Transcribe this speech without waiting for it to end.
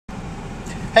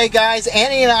Hey guys,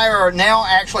 Annie and I are now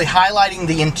actually highlighting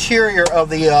the interior of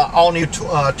the all-new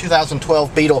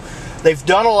 2012 Beetle. They've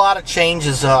done a lot of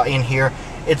changes in here.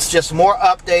 It's just more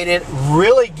updated,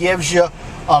 really gives you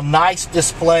a nice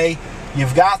display.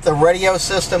 You've got the radio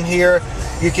system here.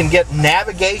 You can get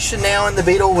navigation now in the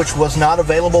Beetle, which was not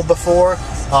available before.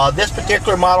 This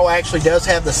particular model actually does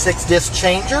have the 6-disc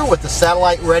changer with the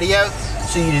satellite radio,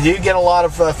 so you do get a lot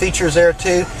of features there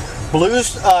too.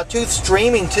 Bluetooth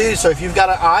streaming too, so if you've got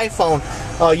an iPhone,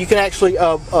 you can actually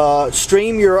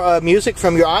stream your music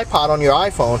from your iPod on your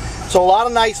iPhone. So a lot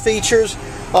of nice features.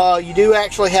 You do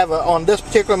actually have, on this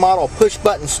particular model, a push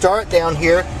button start down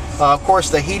here. Of course,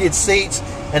 the heated seats.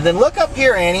 And then look up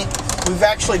here, Annie. We've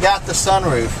actually got the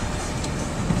sunroof.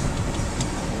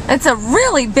 It's a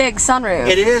really big sunroof.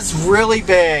 It is really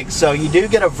big. So you do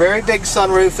get a very big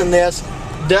sunroof in this.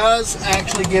 Does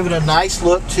actually give it a nice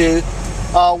look too.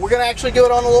 We're going to actually do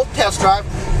it on a little test drive.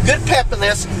 Good pep in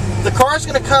this. The car is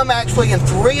going to come actually in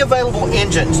 3 available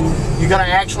engines. You're going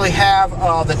to actually have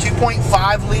the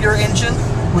 2.5 liter engine,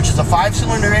 which is a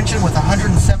 5-cylinder engine with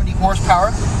 170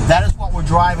 horsepower. That is what we're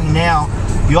driving now.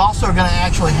 You also are going to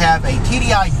actually have a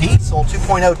TDI diesel,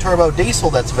 2.0 turbo diesel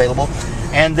that's available.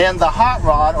 And then the hot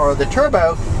rod, or the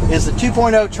turbo, is the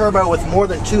 2.0 turbo with more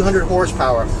than 200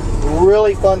 horsepower.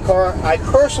 Really fun car. I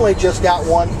personally just got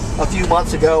one a few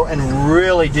months ago and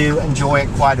really do enjoy it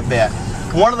quite a bit.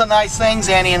 One of the nice things,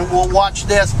 Annie, and we'll watch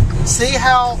this, see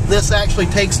how this actually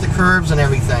takes the curves and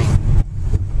everything.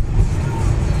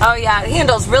 Oh yeah, it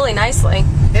handles really nicely.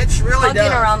 It's really does.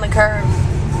 Hugging around the curve.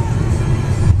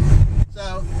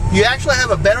 So you actually have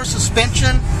a better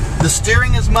suspension. The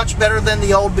steering is much better than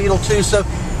the old Beetle too. So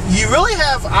you really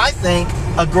have, I think,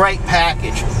 a great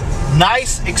package.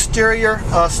 Nice exterior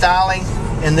styling,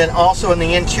 and then also in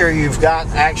the interior you've got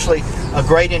actually a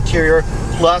great interior,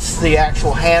 plus the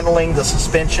actual handling, the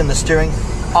suspension, the steering.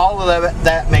 All of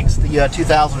that makes the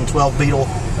 2012 Beetle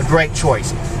a great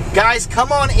choice. Guys,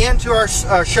 come on into our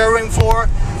showroom floor.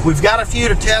 We've got a few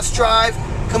to test drive.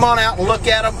 Come on out and look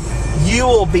at them. You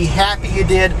will be happy you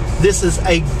did. This is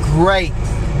a great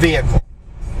vehicle.